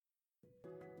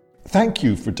Thank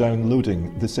you for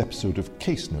downloading this episode of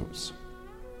Case Notes.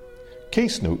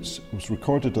 Case Notes was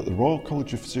recorded at the Royal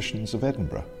College of Physicians of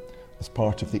Edinburgh as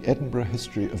part of the Edinburgh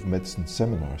History of Medicine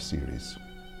seminar series.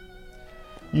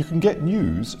 You can get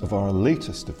news of our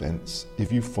latest events if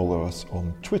you follow us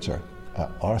on Twitter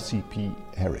at RCP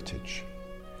Heritage.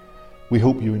 We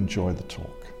hope you enjoy the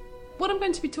talk. What I'm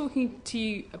going to be talking to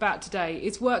you about today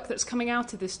is work that's coming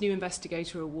out of this new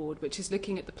Investigator Award, which is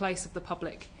looking at the place of the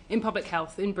public in public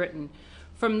health in Britain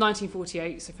from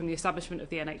 1948, so from the establishment of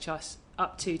the NHS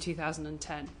up to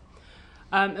 2010.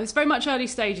 It's very much early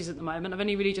stages at the moment. I'm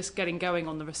only really just getting going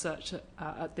on the research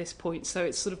at this point, so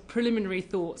it's sort of preliminary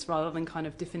thoughts rather than kind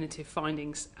of definitive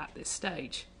findings at this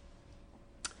stage.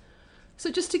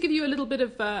 So just to give you a little bit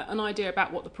of an idea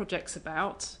about what the project's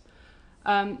about,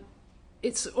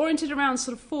 it's oriented around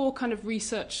sort of four kind of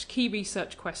key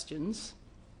research questions.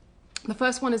 The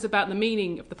first one is about the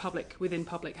meaning of the public within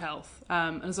public health.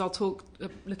 And as I'll talk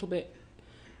a little bit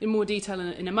in more detail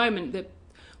in a moment, that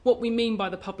what we mean by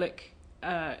the public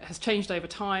has changed over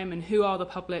time, and who are the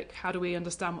public, how do we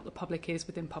understand what the public is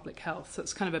within public health. So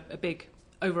it's kind of a big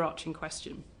overarching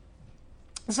question.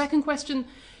 The second question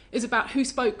is about who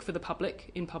spoke for the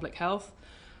public in public health,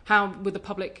 how were the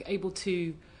public able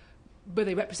to, were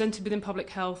they represented within public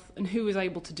health, and who was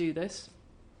able to do this.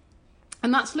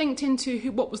 And that's linked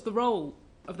into what was the role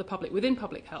of the public within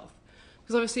public health.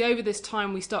 Because obviously over this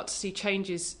time we start to see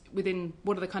changes within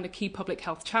what are the kind of key public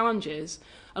health challenges,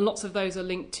 and lots of those are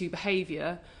linked to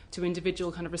behaviour, to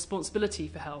individual kind of responsibility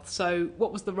for health. So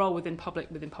what was the role within public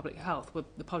health? Were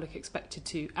the public expected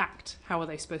to act? How are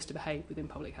they supposed to behave within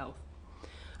public health?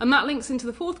 And that links into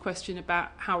the fourth question about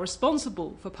how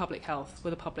responsible for public health were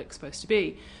the public supposed to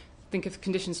be. Think of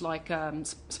conditions like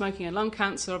smoking and lung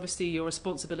cancer. Obviously, your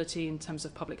responsibility in terms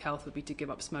of public health would be to give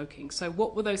up smoking. So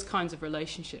what were those kinds of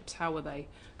relationships? How were they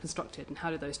constructed, and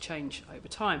how did those change over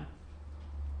time?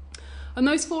 And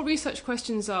those four research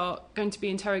questions are going to be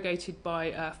interrogated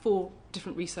by four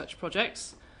different research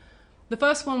projects. The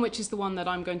first one, which is the one that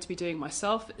I'm going to be doing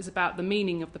myself, is about the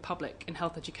meaning of the public in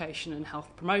health education and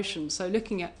health promotion. So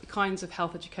looking at the kinds of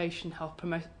health education, health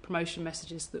promotion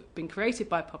messages that have been created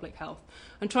by public health,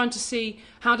 and trying to see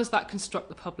how does that construct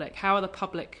the public? How are the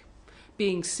public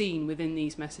being seen within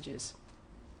these messages?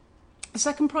 The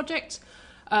second project,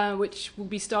 which will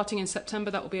be starting in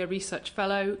September, that will be a research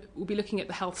fellow, will be looking at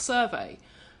the health survey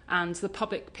and the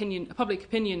public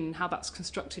opinion and how that's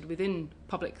constructed within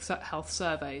public health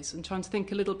surveys, and trying to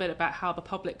think a little bit about how the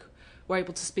public were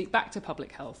able to speak back to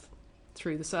public health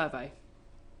through the survey.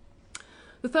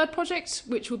 The third project,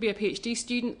 which will be a PhD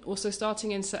student, also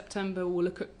starting in September, will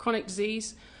look at chronic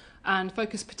disease and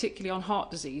focus particularly on heart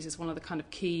disease as one of the kind of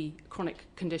key chronic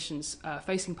conditions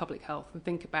facing public health, and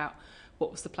think about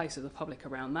what was the place of the public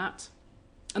around that.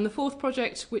 And the fourth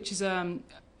project, which is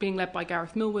being led by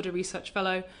Gareth Millwood, a research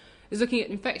fellow, is looking at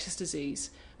infectious disease,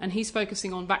 and he's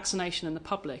focusing on vaccination and the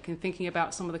public, and thinking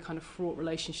about some of the kind of fraught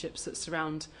relationships that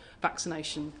surround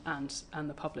vaccination and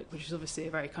the public, which is obviously a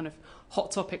very kind of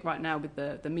hot topic right now with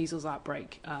the measles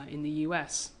outbreak in the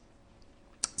US.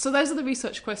 So those are the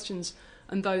research questions,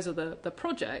 and those are the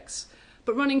projects.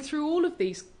 But running through all of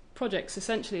these projects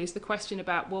essentially is the question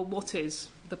about, well, what is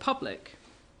the public?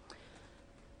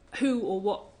 Who or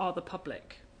what are the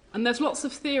public? And there's lots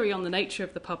of theory on the nature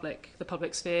of the public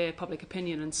sphere, public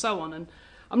opinion, and so on. And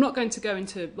I'm not going to go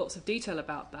into lots of detail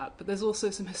about that, but there's also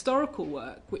some historical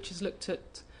work which has looked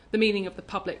at the meaning of the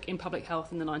public in public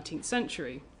health in the 19th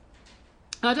century.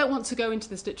 And I don't want to go into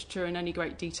this literature in any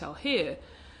great detail here,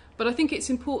 but I think it's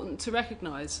important to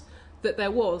recognise that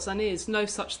there was and is no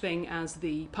such thing as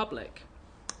the public.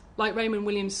 Like Raymond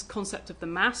Williams' concept of the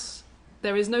mass,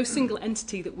 there is no single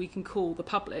entity that we can call the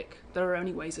public. There are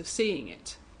only ways of seeing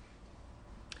it.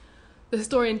 The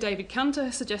historian David Cantor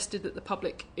has suggested that the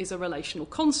public is a relational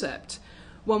concept,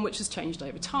 one which has changed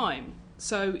over time.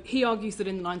 So he argues that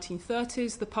in the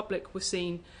 1930s, the public was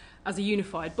seen as a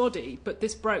unified body, but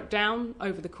this broke down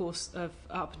over the course of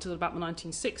up until about the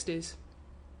 1960s,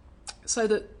 so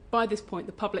that by this point,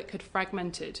 the public had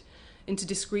fragmented into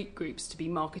discrete groups to be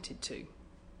marketed to.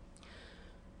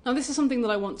 Now, this is something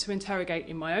that I want to interrogate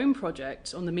in my own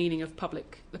project on the meaning of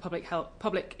public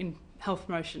in health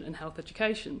promotion and health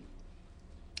education.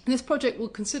 And this project will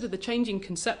consider the changing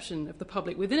conception of the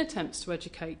public within attempts to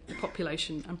educate the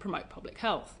population and promote public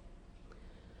health.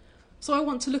 So I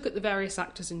want to look at the various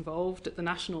actors involved at the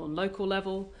national and local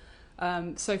level.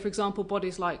 So, for example,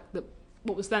 bodies like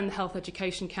what was then the Health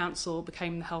Education Council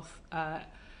became the Health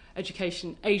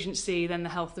Education Agency, then the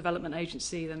Health Development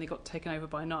Agency, then they got taken over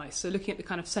by NICE. So looking at the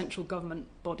kind of central government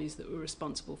bodies that were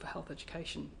responsible for health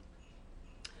education.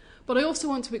 But I also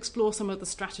want to explore some of the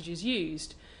strategies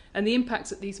used and the impacts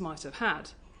that these might have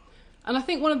had. And I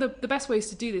think one of the best ways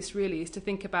to do this really is to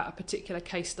think about a particular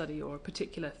case study or a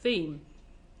particular theme.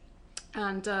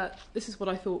 And this is what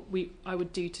I thought I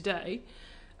would do today.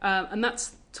 And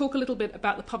that's talk a little bit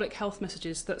about the public health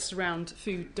messages that surround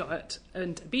food, diet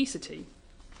and obesity.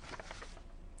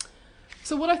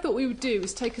 So what I thought we would do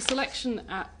is take a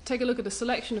look at a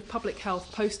selection of public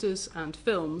health posters and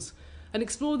films and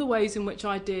explore the ways in which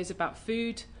ideas about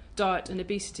food, diet and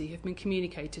obesity have been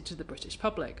communicated to the British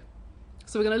public.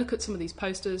 So we're going to look at some of these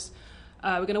posters,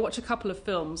 we're going to watch a couple of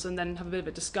films and then have a bit of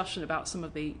a discussion about some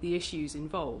of the issues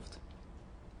involved.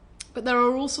 But there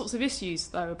are all sorts of issues,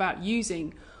 though, about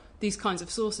using these kinds of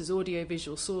sources,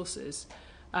 audio-visual sources,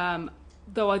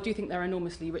 though I do think they're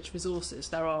enormously rich resources.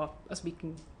 There are, as we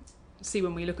can see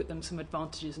when we look at them, some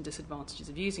advantages and disadvantages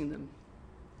of using them.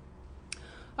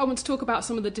 I want to talk about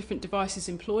some of the different devices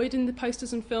employed in the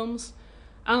posters and films,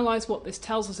 analyse what this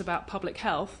tells us about public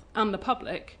health and the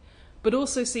public, but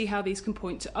also see how these can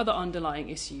point to other underlying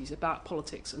issues about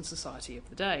politics and society of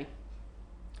the day.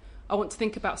 I want to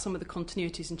think about some of the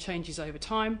continuities and changes over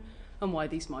time and why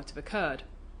these might have occurred.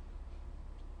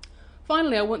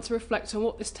 Finally, I want to reflect on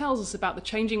what this tells us about the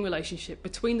changing relationship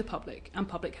between the public and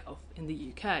public health in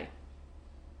the UK.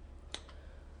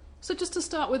 So just to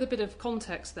start with a bit of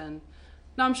context then.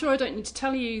 Now, I'm sure I don't need to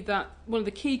tell you that one of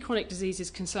the key chronic diseases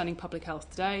concerning public health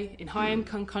today, in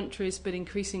high-income countries, but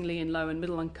increasingly in low and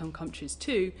middle-income countries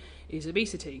too, is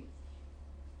obesity.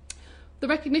 The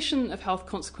recognition of health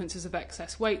consequences of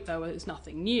excess weight, though, is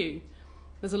nothing new.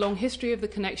 There's a long history of the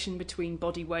connection between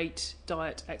body weight,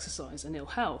 diet, exercise and ill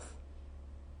health.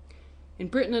 In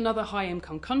Britain and other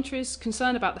high-income countries,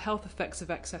 concern about the health effects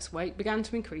of excess weight began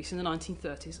to increase in the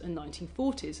 1930s and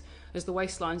 1940s as the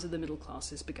waistlines of the middle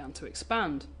classes began to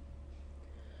expand.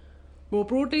 More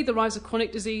broadly, the rise of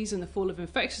chronic disease and the fall of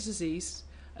infectious disease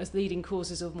as leading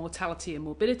causes of mortality and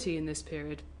morbidity in this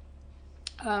period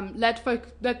led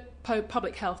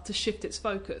public health to shift its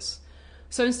focus.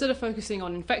 So instead of focusing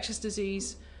on infectious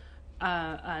disease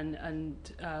and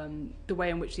the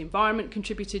way in which the environment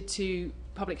contributed to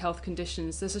public health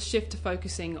conditions, there's a shift to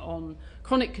focusing on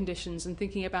chronic conditions and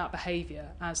thinking about behaviour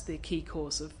as the key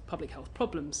cause of public health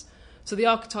problems. So the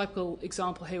archetypal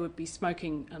example here would be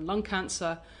smoking and lung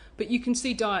cancer, but you can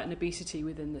see diet and obesity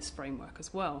within this framework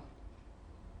as well.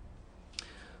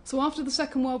 So after the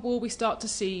Second World War, we start to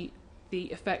see the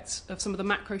effects of some of the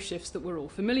macro shifts that we're all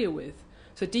familiar with.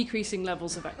 So decreasing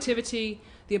levels of activity,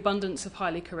 the abundance of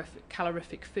highly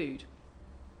calorific food.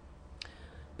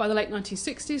 By the late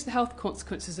 1960s, the health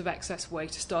consequences of excess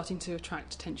weight are starting to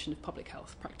attract attention of public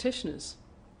health practitioners.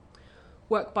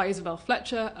 Work by Isabel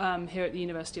Fletcher here at the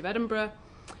University of Edinburgh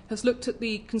has looked at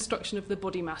the construction of the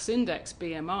body mass index,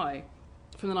 BMI,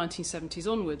 from the 1970s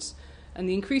onwards, and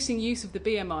the increasing use of the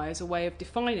BMI as a way of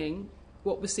defining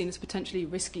what was seen as potentially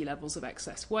risky levels of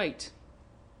excess weight.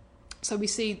 So we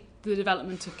see the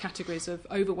development of categories of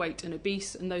overweight and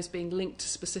obese, and those being linked to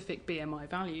specific BMI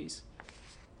values.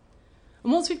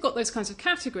 And once we've got those kinds of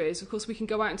categories, of course, we can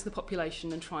go out into the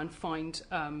population and try and find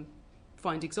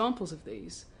examples of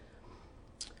these.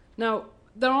 Now,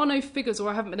 there are no figures,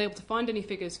 or I haven't been able to find any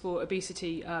figures for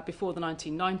obesity before the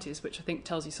 1990s, which I think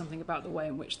tells you something about the way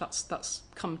in which that's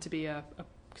come to be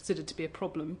considered to be a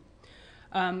problem.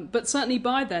 But certainly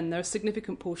by then, a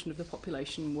significant portion of the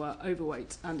population were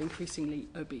overweight and increasingly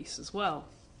obese as well.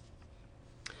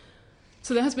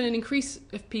 So there has been an increase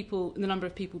of people in the number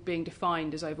of people being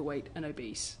defined as overweight and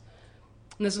obese.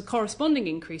 And there's a corresponding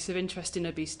increase of interest in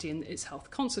obesity and its health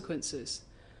consequences.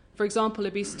 For example,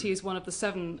 obesity is one of the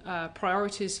 7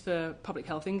 priorities for Public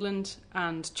Health England,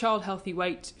 and child healthy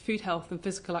weight, food health and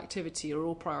physical activity are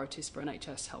all priorities for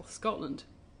NHS Health Scotland.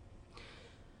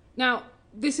 Now,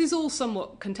 this is all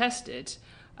somewhat contested.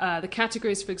 The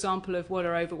categories, for example, of what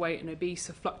are overweight and obese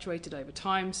have fluctuated over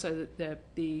time, so that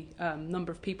the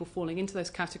number of people falling into those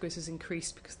categories has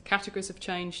increased because the categories have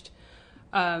changed.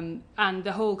 And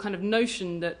the whole kind of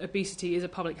notion that obesity is a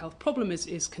public health problem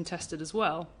is contested as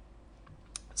well.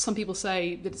 Some people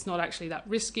say that it's not actually that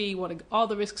risky. What are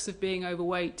the risks of being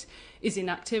overweight? Is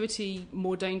inactivity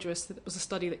more dangerous? There was a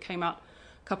study that came out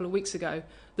a couple of weeks ago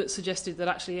that suggested that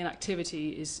actually inactivity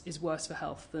is worse for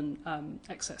health than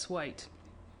excess weight.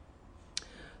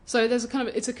 So there's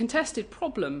it's a contested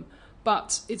problem,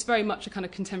 but it's very much a kind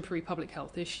of contemporary public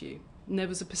health issue. And there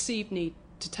was a perceived need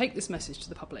to take this message to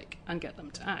the public and get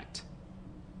them to act.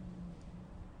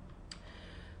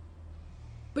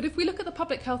 But if we look at the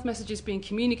public health messages being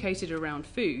communicated around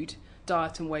food,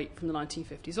 diet and weight from the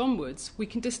 1950s onwards, we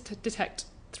can detect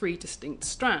 3 distinct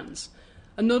strands.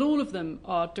 and not all of them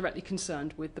are directly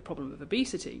concerned with the problem of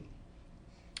obesity.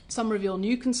 Some reveal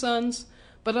new concerns,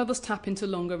 but others tap into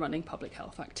longer-running public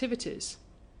health activities.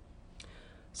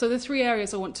 So the three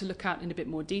areas I want to look at in a bit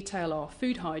more detail are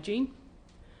food hygiene,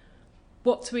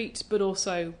 what to eat but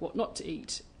also what not to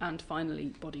eat, and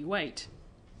finally body weight.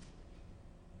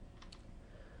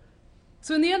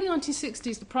 So in the early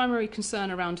 1960s, the primary concern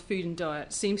around food and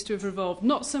diet seems to have revolved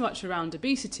not so much around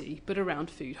obesity, but around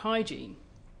food hygiene.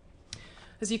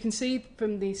 As you can see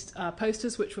from these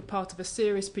posters, which were part of a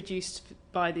series produced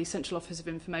by the Central Office of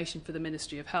Information for the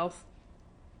Ministry of Health,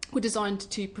 were designed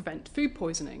to prevent food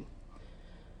poisoning.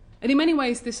 And in many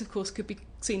ways, this, of course, could be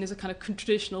seen as a kind of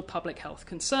traditional public health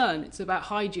concern. It's about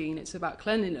hygiene, it's about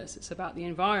cleanliness, it's about the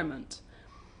environment.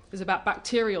 It's about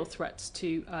bacterial threats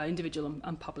to individual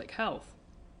and public health.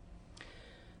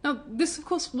 Now, this, of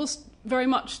course, was very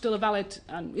much still a valid,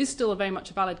 and is still a very much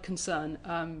a valid concern.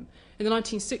 In the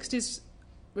 1960s,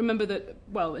 remember that,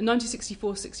 well, in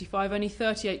 1964-65, only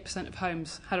 38% of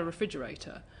homes had a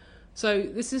refrigerator. So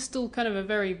this is still kind of a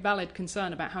very valid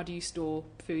concern about how do you store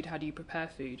food, how do you prepare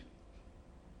food.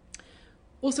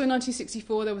 Also in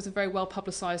 1964, there was a very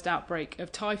well-publicised outbreak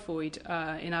of typhoid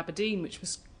in Aberdeen, which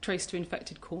was traced to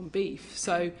infected corned beef.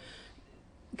 So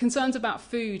concerns about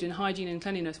food and hygiene and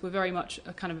cleanliness were very much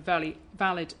a kind of a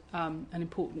valid and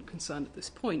important concern at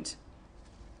this point.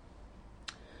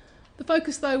 The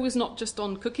focus, though, was not just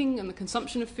on cooking and the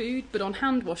consumption of food, but on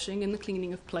hand washing and the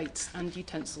cleaning of plates and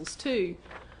utensils too.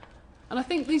 And I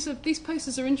think these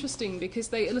posters are interesting because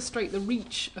they illustrate the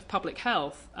reach of public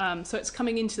health. So it's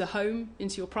coming into the home,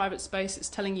 into your private space. It's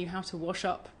telling you how to wash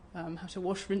up, how to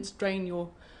wash, rinse, drain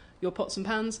your pots and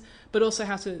pans, but also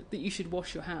that you should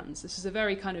wash your hands. This is a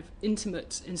very kind of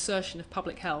intimate insertion of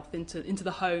public health into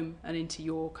the home and into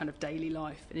your kind of daily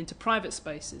life and into private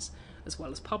spaces as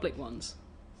well as public ones.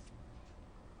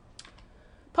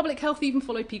 Public health even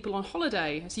followed people on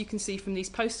holiday, as you can see from these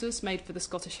posters made for the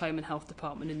Scottish Home and Health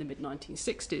Department in the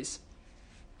mid-1960s.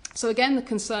 So again, the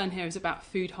concern here is about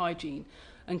food hygiene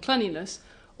and cleanliness,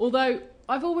 although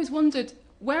I've always wondered,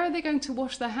 where are they going to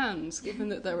wash their hands, given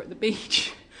that they're at the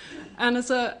beach? And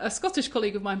as a Scottish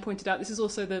colleague of mine pointed out, this is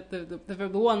also the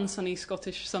one sunny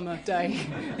Scottish summer day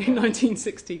in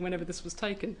 1960, whenever this was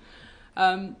taken.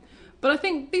 But I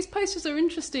think these posters are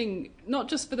interesting, not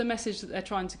just for the message that they're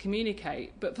trying to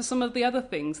communicate, but for some of the other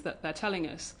things that they're telling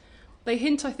us. They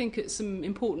hint, I think, at some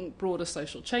important broader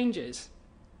social changes.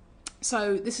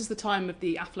 So this is the time of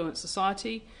the affluent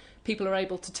society. People are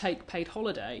able to take paid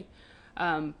holiday.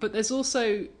 But there's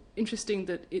also interesting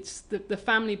that it's the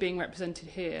family being represented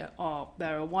here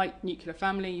they're a white nuclear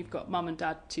family. You've got mum and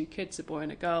dad, 2 kids, a boy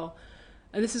and a girl.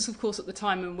 And this is, of course, at the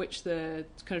time in which the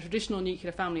kind of traditional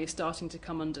nuclear family is starting to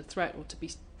come under threat, or to be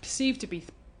perceived to be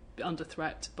under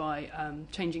threat by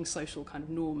changing social kind of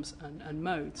norms and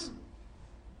modes.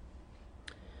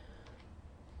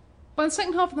 By the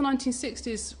second half of the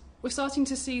 1960s, we're starting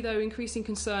to see, though, increasing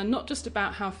concern not just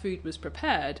about how food was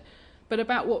prepared, but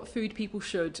about what food people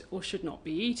should or should not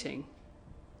be eating.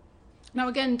 Now,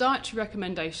 again, dietary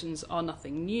recommendations are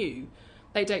nothing new.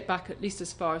 They date back at least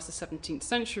as far as the 17th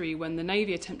century, when the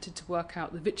Navy attempted to work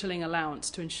out the victualling allowance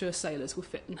to ensure sailors were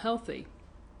fit and healthy.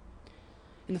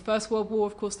 In the First World War,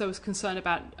 of course, there was concern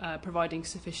about providing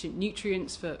sufficient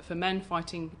nutrients for men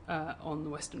fighting on the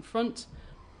Western Front.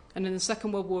 And in the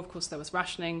Second World War, of course, there was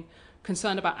rationing,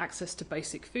 concern about access to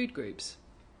basic food groups.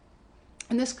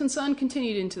 And this concern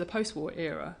continued into the post-war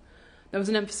era. There was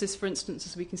an emphasis, for instance,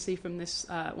 as we can see from this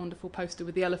wonderful poster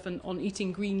with the elephant, on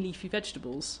eating green leafy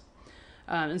vegetables.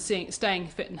 And staying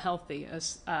fit and healthy,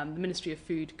 as the Ministry of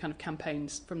Food kind of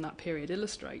campaigns from that period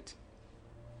illustrate.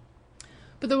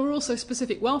 But there were also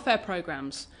specific welfare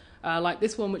programmes, like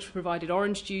this one, which provided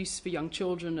orange juice for young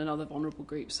children and other vulnerable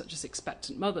groups, such as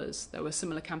expectant mothers. There were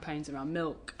similar campaigns around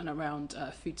milk and around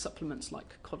food supplements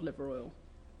like cod liver oil.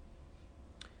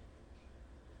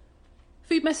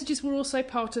 Food messages were also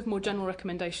part of more general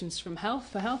recommendations for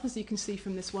health, as you can see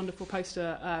from this wonderful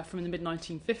poster from the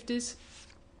mid-1950s.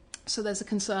 So there's a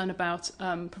concern about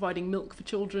providing milk for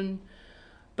children,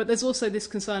 but there's also this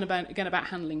concern about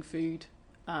handling food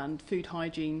and food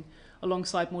hygiene,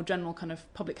 alongside more general kind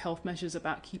of public health measures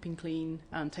about keeping clean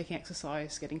and taking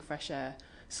exercise, getting fresh air,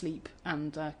 sleep,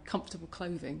 and comfortable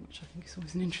clothing, which I think is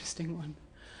always an interesting one.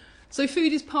 So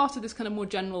food is part of this kind of more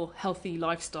general healthy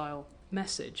lifestyle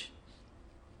message.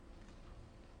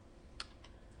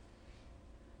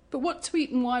 But what to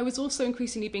eat and why was also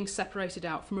increasingly being separated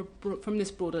out from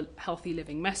this broader healthy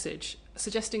living message,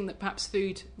 suggesting that perhaps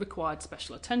food required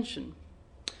special attention.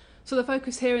 So the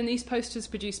focus here in these posters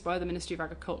produced by the Ministry of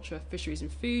Agriculture, Fisheries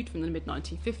and Food from the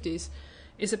mid-1950s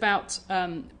is about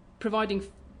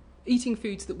eating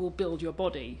foods that will build your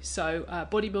body. So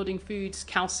bodybuilding foods,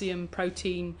 calcium,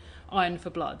 protein, iron for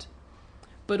blood,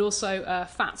 but also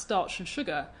fat, starch and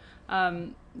sugar.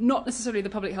 Not necessarily the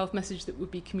public health message that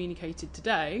would be communicated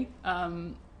today,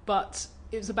 but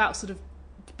it was about sort of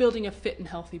building a fit and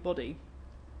healthy body.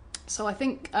 So I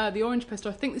think the orange poster,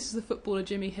 I think this is the footballer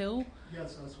Jimmy Hill.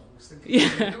 Yes, that's what I was thinking.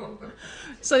 Yeah.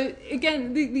 So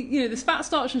again, this fat,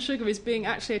 starch and sugar is being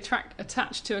actually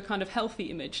attached to a kind of healthy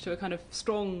image, to a kind of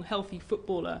strong, healthy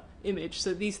footballer image.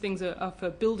 So these things are for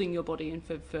building your body and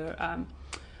for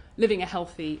living a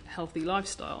healthy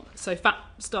lifestyle. So fat,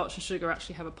 starch and sugar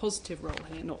actually have a positive role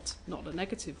here, not a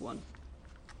negative one.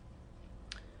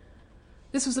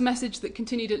 This was a message that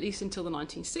continued at least until the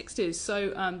 1960s.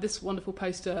 So this wonderful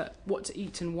poster, What to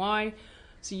Eat and Why.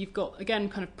 So you've got, again,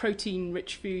 kind of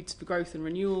protein-rich foods for growth and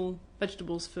renewal,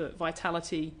 vegetables for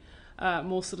vitality,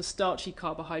 more sort of starchy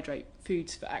carbohydrate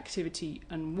foods for activity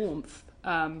and warmth.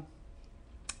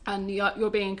 And you're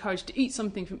being encouraged to eat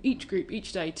something from each group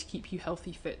each day to keep you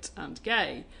healthy, fit and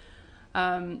gay.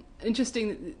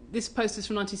 Interesting, this poster is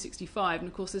from 1965, and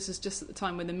of course this is just at the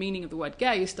time when the meaning of the word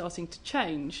gay is starting to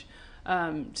change.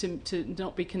 To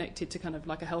not be connected to kind of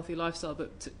like a healthy lifestyle,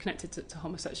 but connected to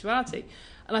homosexuality.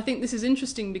 And I think this is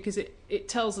interesting because it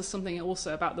tells us something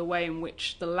also about the way in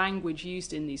which the language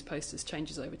used in these posters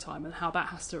changes over time, and how that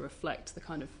has to reflect the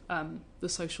kind of the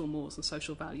social mores and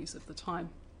social values of the time.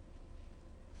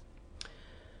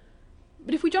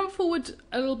 But if we jump forward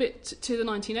a little bit to the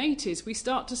 1980s, we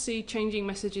start to see changing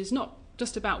messages, not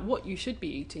just about what you should be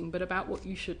eating, but about what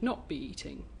you should not be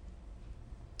eating.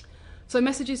 So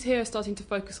messages here are starting to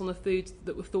focus on the foods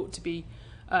that were thought to be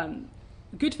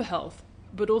good for health,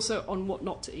 but also on what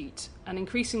not to eat, and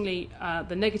increasingly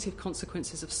the negative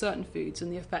consequences of certain foods and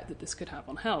the effect that this could have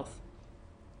on health.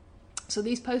 So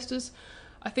these posters,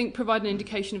 I think, provide an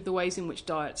indication of the ways in which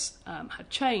diets had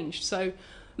changed. So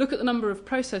look at the number of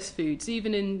processed foods.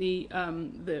 Even in the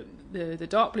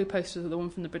dark blue poster, the one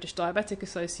from the British Diabetic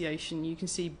Association, you can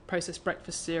see processed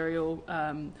breakfast cereal,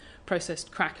 processed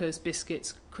crackers,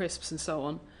 biscuits, crisps and so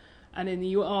on. And in the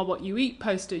You Are What You Eat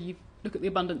poster, you look at the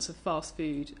abundance of fast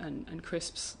food and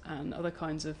crisps and other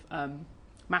kinds of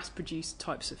mass-produced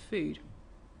types of food.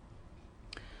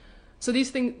 So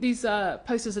these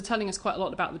posters are telling us quite a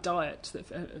lot about the diet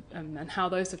and how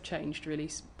those have changed really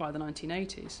by the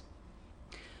 1980s.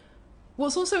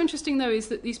 What's also interesting, though, is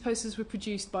that these posters were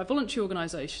produced by voluntary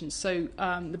organisations, so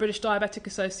the British Diabetic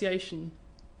Association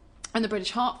and the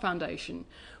British Heart Foundation,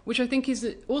 which I think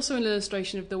is also an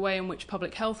illustration of the way in which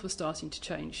public health was starting to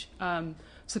change.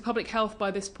 So public health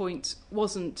by this point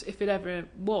wasn't, if it ever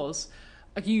was,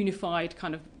 a unified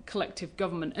kind of collective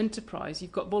government enterprise.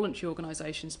 You've got voluntary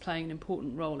organisations playing an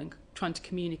important role in trying to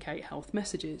communicate health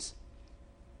messages.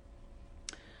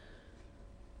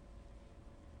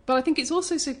 But I think it's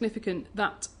also significant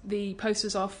that the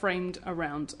posters are framed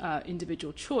around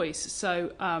individual choice.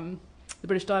 So the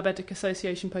British Diabetic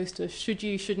Association poster, should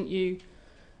you, shouldn't you,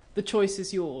 the choice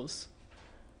is yours.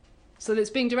 So it's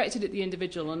being directed at the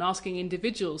individual and asking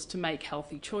individuals to make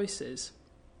healthy choices.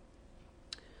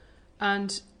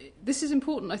 And this is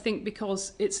important, I think,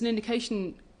 because it's an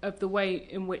indication of the way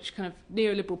in which kind of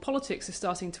neoliberal politics is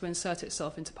starting to insert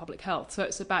itself into public health. So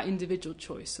it's about individual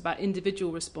choice, about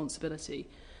individual responsibility.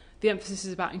 The emphasis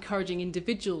is about encouraging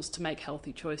individuals to make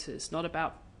healthy choices, not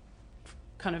about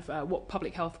kind of what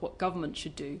public health, what government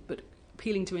should do, but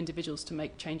appealing to individuals to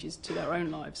make changes to their own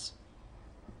lives.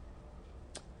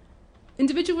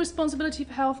 Individual responsibility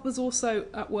for health was also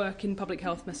at work in public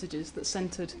health messages that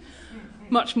centred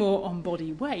much more on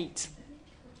body weight.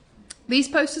 These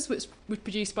posters, which were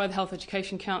produced by the Health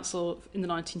Education Council in the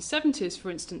 1970s, for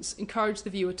instance, encouraged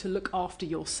the viewer to look after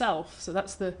yourself. So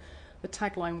that's the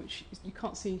tagline, which you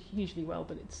can't see hugely well,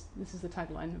 but this is the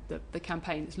tagline of the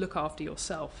campaign. It's look after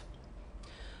yourself.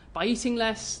 By eating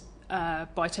less,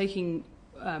 by taking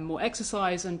more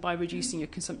exercise, and by reducing your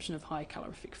consumption of high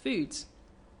calorific foods.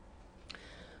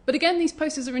 But again, these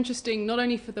posters are interesting not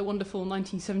only for the wonderful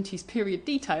 1970s period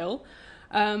detail,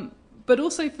 but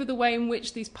also for the way in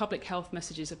which these public health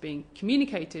messages are being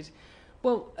communicated.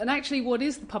 Well, and actually, what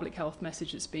is the public health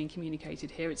message that's being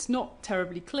communicated here? It's not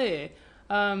terribly clear.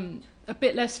 A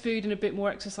bit less food and a bit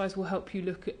more exercise will help you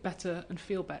look better and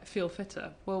feel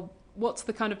fitter. Well, what's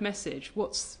the kind of message?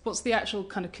 What's the actual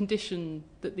kind of condition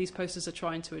that these posters are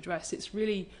trying to address? It's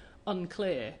really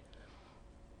unclear.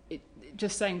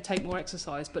 Just saying take more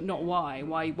exercise, but not why.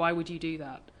 Why would you do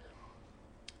that?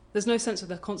 There's no sense of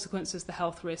the consequences, the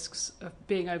health risks of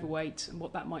being overweight and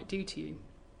what that might do to you.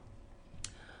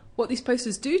 What these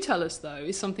posters do tell us, though,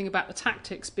 is something about the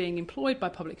tactics being employed by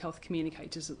public health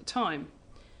communicators at the time.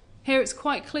 Here it's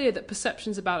quite clear that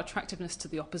perceptions about attractiveness to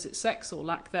the opposite sex, or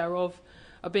lack thereof,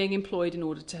 are being employed in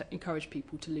order to encourage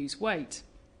people to lose weight.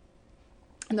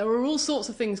 And there are all sorts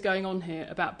of things going on here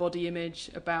about body image,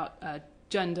 about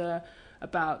gender,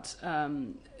 about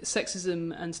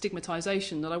sexism and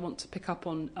stigmatisation that I want to pick up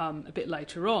on a bit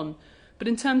later on. But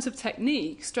in terms of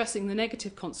technique, stressing the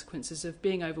negative consequences of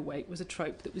being overweight was a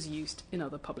trope that was used in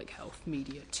other public health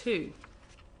media too.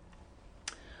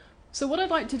 So what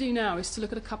I'd like to do now is to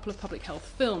look at a couple of public health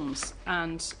films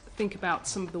and think about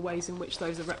some of the ways in which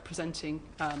those are representing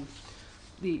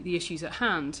the issues at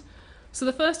hand. So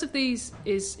the first of these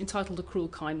is entitled A Cruel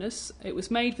Kindness. It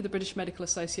was made for the British Medical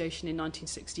Association in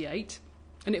 1968,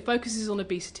 and it focuses on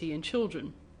obesity in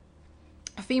children.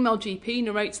 A female GP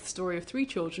narrates the story of 3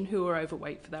 children who are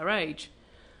overweight for their age.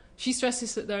 She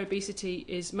stresses that their obesity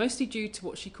is mostly due to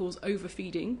what she calls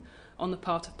overfeeding on the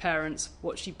part of parents,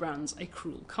 what she brands a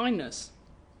cruel kindness.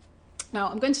 Now,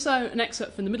 I'm going to show an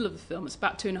excerpt from the middle of the film. It's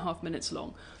about 2.5 minutes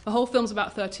long. The whole film's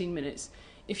about 13 minutes.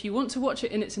 If you want to watch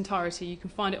it in its entirety, you can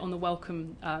find it on the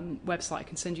Wellcome website. I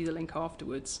can send you the link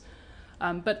afterwards.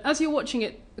 But as you're watching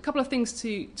it, a couple of things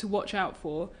to watch out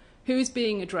for. Who is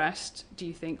being addressed, do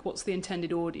you think? What's the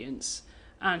intended audience?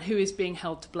 And who is being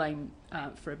held to blame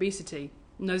for obesity?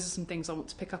 And those are some things I want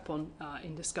to pick up on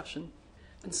in discussion.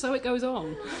 And so it goes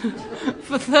on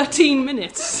for 13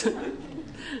 minutes.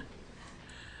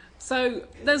 So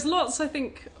there's lots, I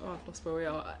think... Oh, I've lost where we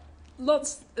are.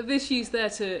 Lots of issues there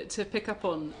to pick up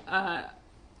on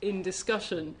in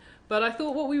discussion. But I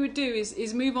thought what we would do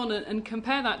is move on and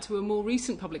compare that to a more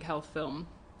recent public health film.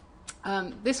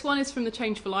 This one is from the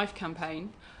Change for Life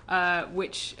campaign,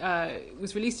 which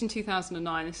was released in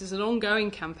 2009. This is an ongoing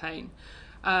campaign,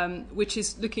 which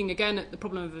is looking again at the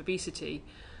problem of obesity.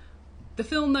 The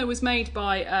film, though, was made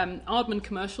by Aardman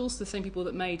Commercials, the same people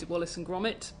that made Wallace and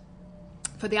Gromit,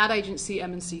 for the ad agency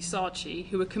M&C Saatchi,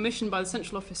 who were commissioned by the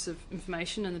Central Office of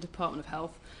Information and the Department of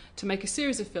Health to make a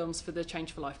series of films for the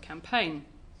Change for Life campaign.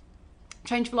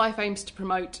 Change for Life aims to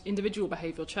promote individual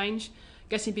behavioural change,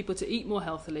 getting people to eat more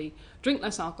healthily, drink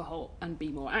less alcohol, and be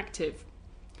more active.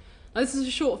 Now, this is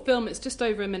a short film. It's just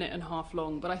over 1.5 minutes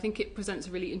long, but I think it presents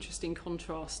a really interesting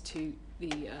contrast to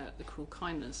the Cruel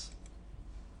Kindness.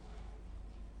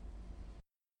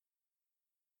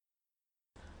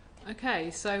 Okay,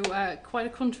 so quite a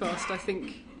contrast, I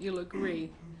think you'll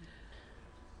agree.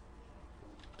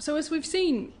 So as we've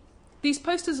seen, these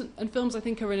posters and films, I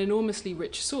think, are an enormously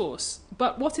rich source.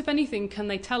 But what, if anything, can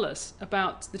they tell us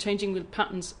about the changing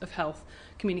patterns of health,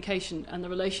 communication, and the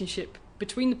relationship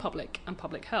between the public and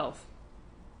public health?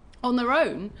 On their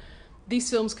own, these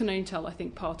films can only tell, I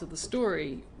think, part of the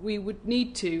story. We would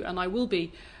need to, and I will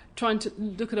be, trying to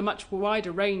look at a much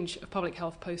wider range of public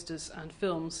health posters and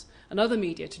films and other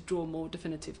media to draw more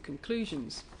definitive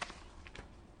conclusions.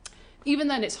 Even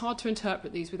then, it's hard to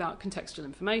interpret these without contextual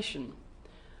information.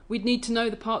 We'd need to know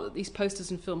the part that these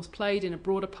posters and films played in a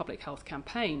broader public health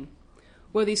campaign.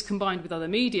 Were these combined with other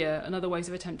media and other ways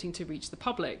of attempting to reach the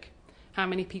public? How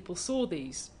many people saw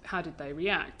these? How did they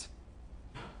react?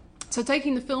 So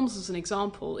taking the films as an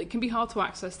example, it can be hard to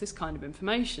access this kind of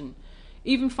information.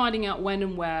 Even finding out when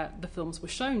and where the films were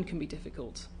shown can be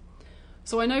difficult.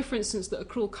 So I know, for instance, that A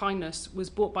Cruel Kindness was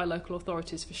bought by local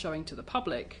authorities for showing to the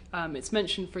public. It's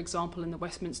mentioned, for example, in the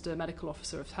Westminster Medical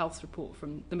Officer of Health report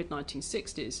from the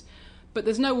mid-1960s. But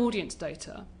there's no audience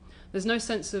data. There's no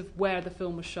sense of where the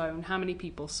film was shown, how many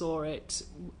people saw it,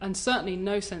 and certainly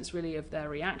no sense really of their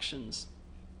reactions.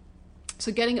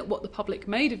 So getting at what the public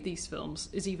made of these films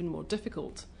is even more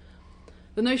difficult.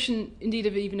 The notion, indeed,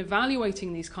 of even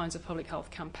evaluating these kinds of public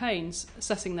health campaigns,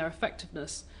 assessing their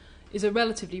effectiveness, is a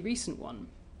relatively recent one.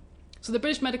 So the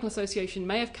British Medical Association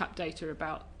may have kept data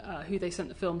about who they sent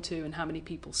the film to and how many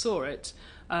people saw it,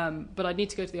 but I'd need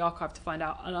to go to the archive to find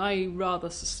out, and I rather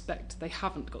suspect they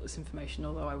haven't got this information,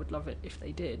 although I would love it if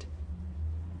they did.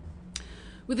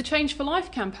 With the Change for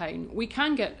Life campaign, we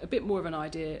can get a bit more of an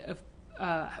idea of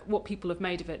what people have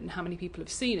made of it and how many people have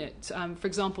seen it. For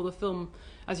example, the film,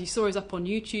 as you saw, is up on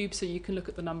YouTube, so you can look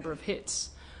at the number of hits.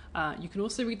 You can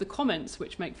also read the comments,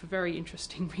 which make for very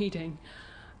interesting reading.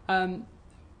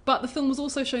 But the film was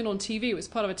also shown on TV. It was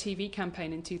part of a TV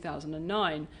campaign in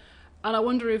 2009. And I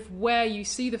wonder if where you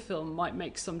see the film might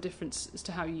make some difference as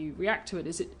to how you react to it.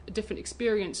 Is it a different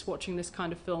experience watching this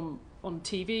kind of film on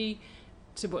TV,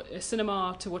 to a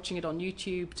cinema, to watching it on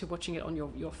YouTube, to watching it on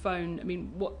your phone? I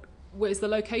mean, where is the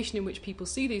location in which people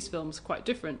see these films quite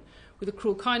different? With A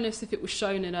Cruel Kindness, if it was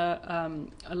shown in a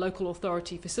local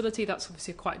authority facility, that's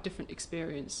obviously a quite different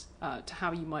experience to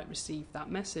how you might receive that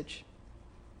message.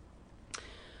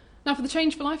 Now, for the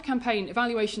Change for Life campaign,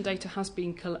 evaluation data has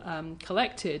been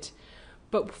collected,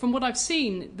 But from what I've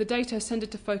seen, the data has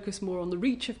tended to focus more on the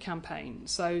reach of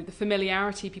campaigns. So the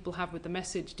familiarity people have with the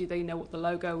message. Do they know what the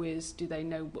logo is? Do they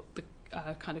know what the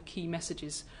kind of key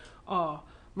messages are?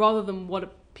 Rather than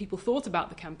what people thought about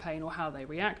the campaign or how they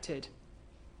reacted.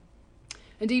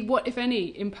 Indeed, what, if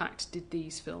any, impact did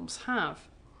these films have?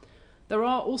 There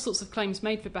are all sorts of claims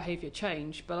made for behaviour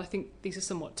change, but I think these are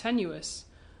somewhat tenuous.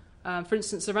 For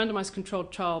instance, a randomised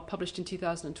controlled trial published in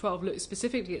 2012 looked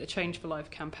specifically at the Change for Life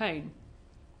campaign.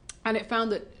 And it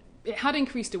found that it had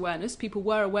increased awareness. People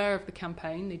were aware of the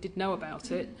campaign, they did know about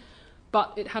it,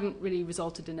 but it hadn't really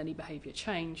resulted in any behaviour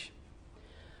change.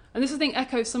 And this, I think,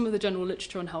 echoes some of the general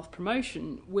literature on health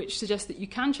promotion, which suggests that you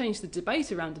can change the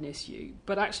debate around an issue,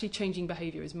 but actually changing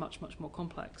behaviour is much, much more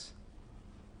complex.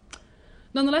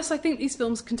 Nonetheless, I think these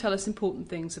films can tell us important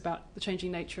things about the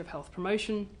changing nature of health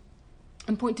promotion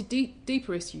and point to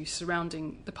deeper issues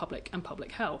surrounding the public and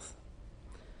public health.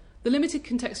 The limited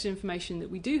contextual information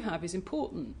that we do have is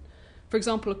important. For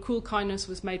example, A Cruel Kindness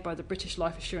was made by the British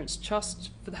Life Assurance Trust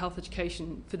for the health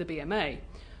education for the BMA.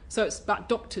 So it's about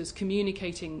doctors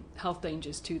communicating health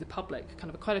dangers to the public,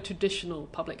 kind of quite a traditional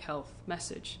public health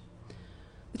message.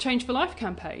 The Change for Life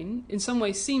campaign in some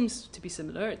ways seems to be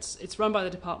similar. It's run by the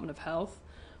Department of Health.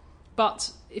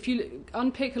 But if you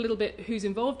unpick a little bit who's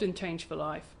involved in Change for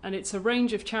Life, and it's a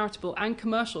range of charitable and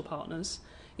commercial partners,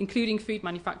 including food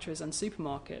manufacturers and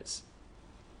supermarkets.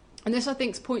 And this, I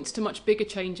think, points to much bigger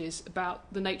changes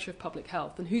about the nature of public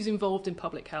health and who's involved in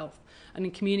public health and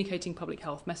in communicating public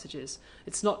health messages.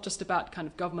 It's not just about kind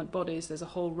of government bodies, there's a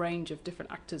whole range of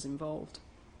different actors involved.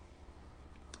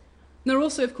 There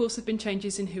also, of course, have been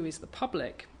changes in who is the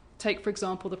public. Take, for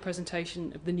example, the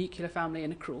presentation of the nuclear family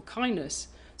in A Cruel Kindness.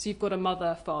 So you've got a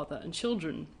mother, father and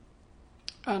children.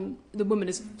 The woman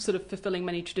is sort of fulfilling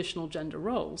many traditional gender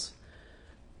roles.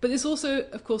 But this also,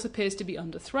 of course, appears to be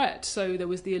under threat. So there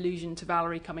was the allusion to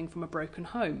Valerie coming from a broken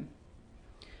home.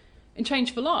 In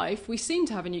Change for Life, we seem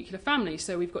to have a nuclear family.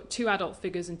 So we've got 2 adult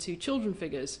figures and 2 children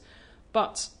figures.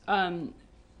 But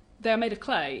they're made of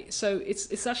clay. So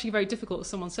it's actually very difficult, as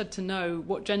someone said, to know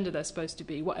what gender they're supposed to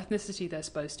be, what ethnicity they're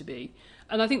supposed to be.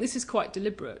 And I think this is quite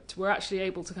deliberate. We're actually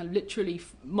able to kind of literally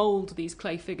mould these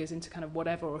clay figures into kind of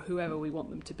whatever or whoever we want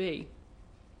them to be.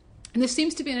 And this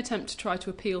seems to be an attempt to try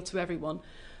to appeal to everyone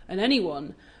and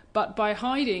anyone, but by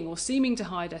hiding or seeming to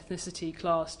hide ethnicity,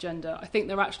 class, gender, I think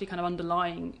they're actually kind of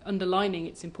underlining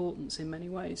its importance in many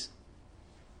ways.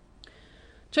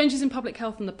 Changes in public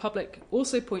health and the public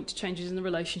also point to changes in the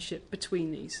relationship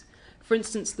between these. For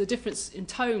instance, the difference in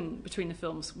tone between the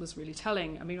films was really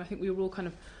telling. I mean, I think we were all kind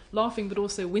of laughing but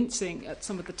also wincing at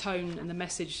some of the tone and the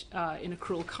message in A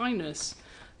Cruel Kindness.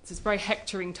 It's this very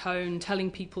hectoring tone,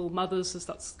 telling people, mothers, as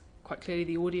that's quite clearly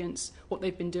the audience, what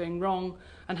they've been doing wrong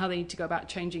and how they need to go about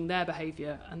changing their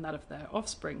behaviour and that of their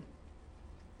offspring.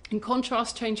 In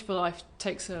contrast, Change for Life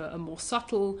takes a more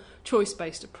subtle,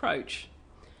 choice-based approach.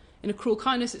 In A Cruel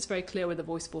Kindness, it's very clear where the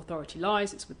voice of authority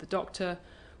lies, it's with the doctor,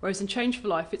 whereas in Change for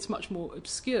Life, it's much more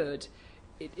obscured.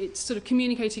 It's sort of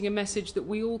communicating a message that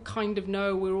we all kind of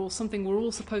know, we're all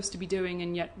supposed to be doing,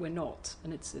 and yet we're not.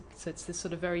 And it's this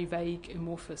sort of very vague,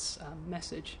 amorphous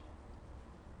message.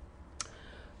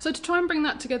 So to try and bring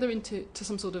that together into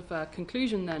some sort of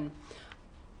conclusion then,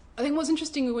 I think what's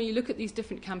interesting when you look at these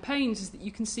different campaigns is that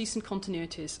you can see some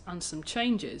continuities and some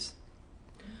changes.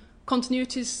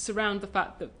 Continuities surround the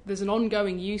fact that there's an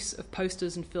ongoing use of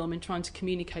posters and film in trying to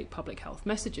communicate public health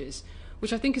messages,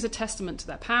 which I think is a testament to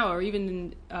their power, even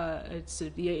in sort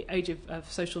of the age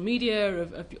of social media,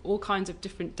 of all kinds of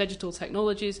different digital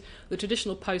technologies. The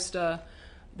traditional poster,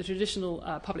 the traditional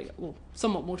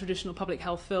somewhat more traditional public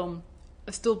health film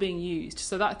are still being used.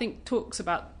 So that, I think,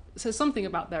 says something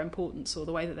about their importance, or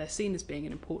the way that they're seen as being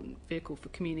an important vehicle for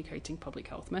communicating public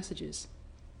health messages.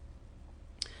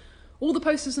 All the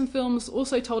posters and films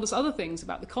also told us other things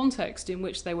about the context in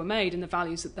which they were made and the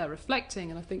values that they're reflecting,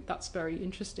 and I think that's very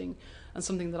interesting and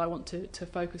something that I want to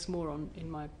focus more on in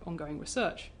my ongoing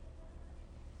research.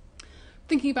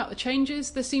 Thinking about the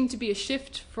changes, there seemed to be a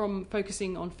shift from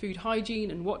focusing on food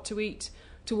hygiene and what to eat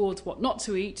towards what not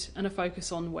to eat, and a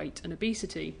focus on weight and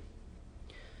obesity.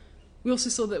 We also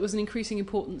saw that there was an increasing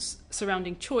importance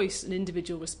surrounding choice and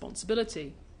individual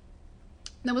responsibility.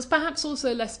 There was perhaps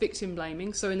also less victim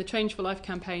blaming. So in the Change for Life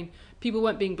campaign, people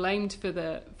weren't being blamed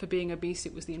for being obese.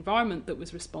 It was the environment that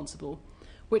was responsible,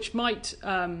 which might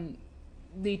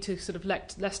lead to sort of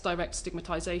less direct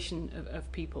stigmatisation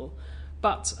of people.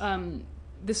 But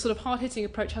this sort of hard-hitting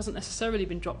approach hasn't necessarily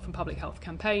been dropped from public health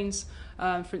campaigns.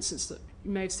 For instance,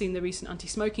 you may have seen the recent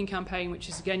anti-smoking campaign, which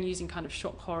is again using kind of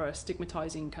shock horror,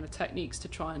 stigmatising kind of techniques to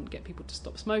try and get people to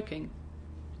stop smoking.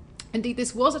 Indeed,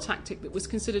 this was a tactic that was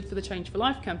considered for the Change for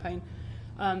Life campaign.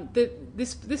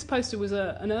 This poster was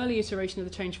an early iteration of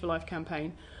the Change for Life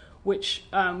campaign, which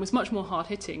was much more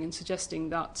hard-hitting and suggesting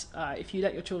that if you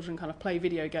let your children kind of play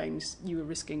video games, you were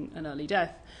risking an early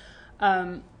death.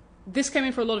 This came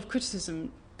in for a lot of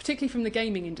criticism, particularly from the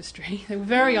gaming industry. They were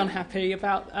very unhappy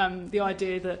about the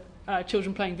idea that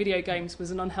children playing video games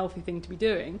was an unhealthy thing to be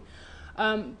doing,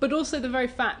 but also the very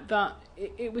fact that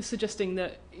it was suggesting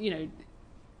that,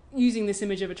 using this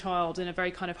image of a child in a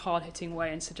very kind of hard-hitting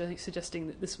way and suggesting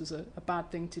that this was a bad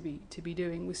thing to be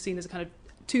doing was seen as a kind of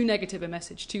too negative a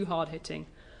message, too hard-hitting.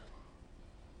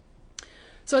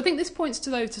 So I think this points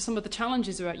to some of the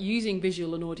challenges about using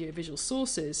visual and audio-visual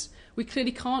sources. We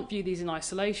clearly can't view these in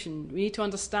isolation. We need to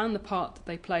understand the part that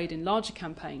they played in larger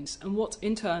campaigns and what,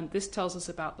 in turn, this tells us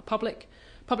about the public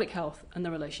health and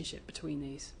the relationship between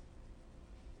these.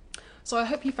 So I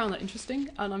hope you found that interesting,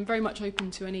 and I'm very much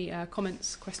open to any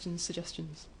comments, questions,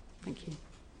 suggestions. Thank you.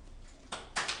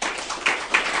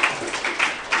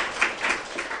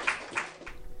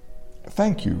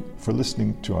 Thank you for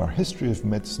listening to our History of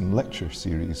Medicine lecture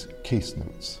series, Case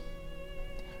Notes.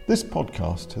 This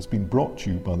podcast has been brought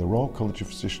to you by the Royal College of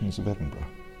Physicians of Edinburgh.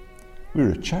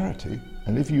 We're a charity,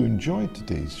 and if you enjoyed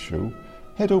today's show,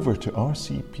 head over to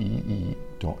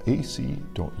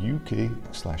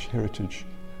rcpe.ac.uk/heritage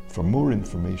for more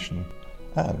information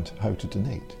and how to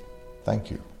donate. Thank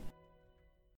you.